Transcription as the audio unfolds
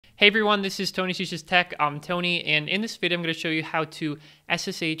Hey everyone, this is Tony Teaches Tech. I'm Tony, and in this video I'm going to show you how to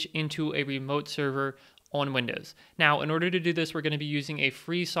SSH into a remote server on Windows. Now, in order to do this, we're going to be using a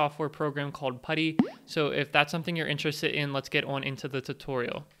free software program called Putty. So if that's something you're interested in, let's get on into the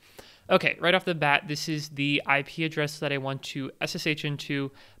tutorial. Okay, right off the bat, this is the IP address that I want to SSH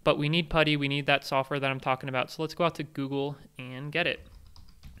into, but we need Putty, we need that software that I'm talking about. So let's go out to Google and get it.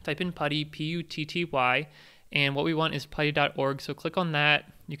 Type in Putty, P-U-T-T-Y, and what we want is putty.org. So click on that.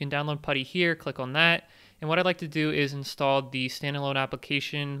 You can download Putty here, click on that. And what I'd like to do is install the standalone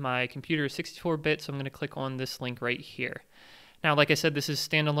application. My computer is 64-bit, so I'm going to click on this link right here. Now, like I said, this is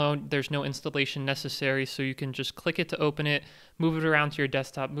standalone. There's no installation necessary, so you can just click it to open it, move it around to your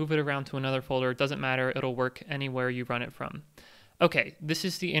desktop, move it around to another folder. It doesn't matter. It'll work anywhere you run it from. Okay, this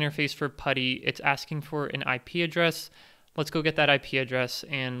is the interface for Putty. It's asking for an IP address. Let's go get that IP address,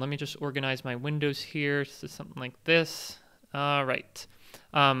 and let me just organize my windows here. So something like this. All right.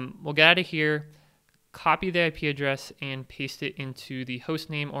 We'll get out of here, copy the IP address, and paste it into the host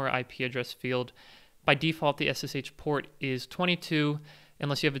name or IP address field. By default, the SSH port is 22.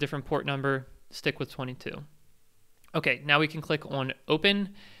 Unless you have a different port number, stick with 22. Okay, now we can click on Open,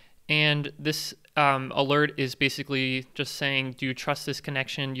 and this alert is basically just saying, do you trust this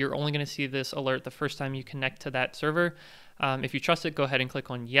connection? You're only going to see this alert the first time you connect to that server. If you trust it, go ahead and click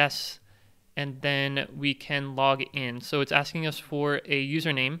on Yes, and then we can log in. So it's asking us for a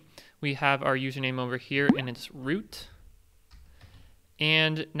username. We have our username over here, and it's root.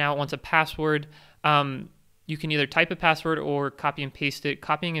 And now it wants a password. You can either type a password or copy and paste it.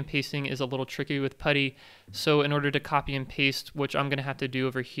 Copying and pasting is a little tricky with Putty. So in order to copy and paste, which I'm going to have to do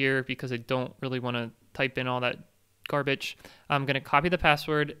over here because I don't really want to type in all that garbage, I'm going to copy the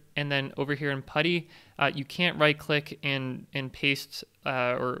password, and then over here in Putty, you can't right click and paste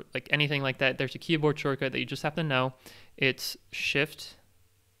or like anything like that. There's a keyboard shortcut that you just have to know. It's Shift,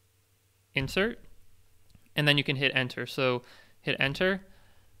 Insert, and then you can hit Enter. So hit Enter,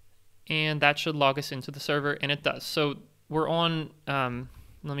 and that should log us into the server, and it does. So we're on,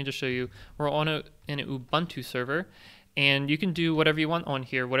 let me just show you, we're on an Ubuntu server, and you can do whatever you want on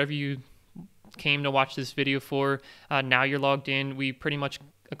here, whatever you came to watch this video for. Now you're logged in. We pretty much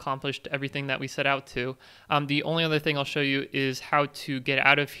accomplished everything that we set out to. The only other thing I'll show you is how to get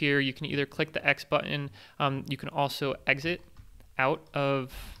out of here. You can either click the X button. You can also exit out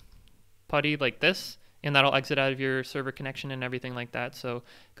of Putty like this, and that'll exit out of your server connection and everything like that. So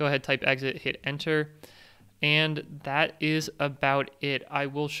go ahead, type exit, hit enter, and that is about it. I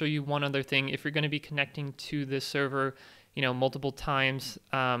will show you one other thing. If you're going to be connecting to this server, multiple times,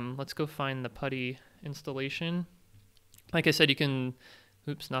 let's go find the Putty installation. Like I said, you can,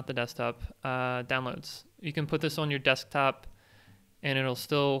 oops, not the desktop, downloads. You can put this on your desktop and it'll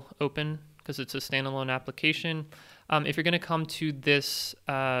still open because it's a standalone application. If you're going to come to this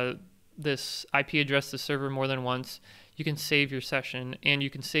this IP address, the server, more than once, you can save your session, and you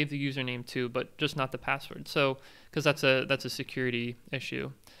can save the username too, but just not the password. So, because that's a security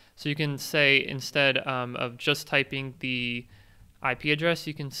issue. So you can say, instead of just typing the IP address,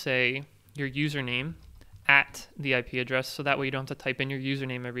 you can say your username at the IP address, so that way you don't have to type in your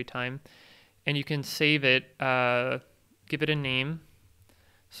username every time. And you can save it, give it a name.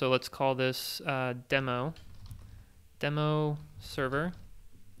 So let's call this demo server.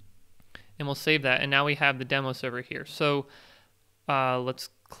 And we'll save that, and now we have the demo server here. So let's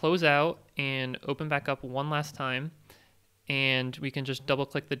close out and open back up one last time, and we can just double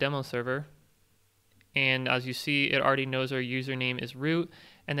click the demo server, and as you see, it already knows our username is root,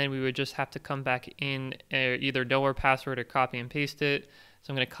 and then we would just have to come back in, either know our password or copy and paste it. So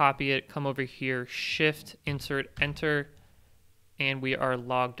I'm going to copy it, come over here, Shift, Insert, Enter, and we are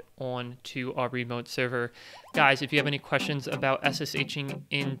logged on to our remote server. Guys, if you have any questions about SSHing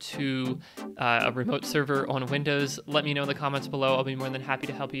into a remote server on Windows, let me know in the comments below. I'll be more than happy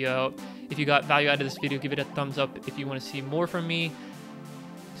to help you out. If you got value out of this video, give it a thumbs up. If you want to see more from me,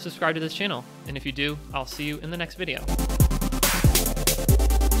 subscribe to this channel. And if you do, I'll see you in the next video.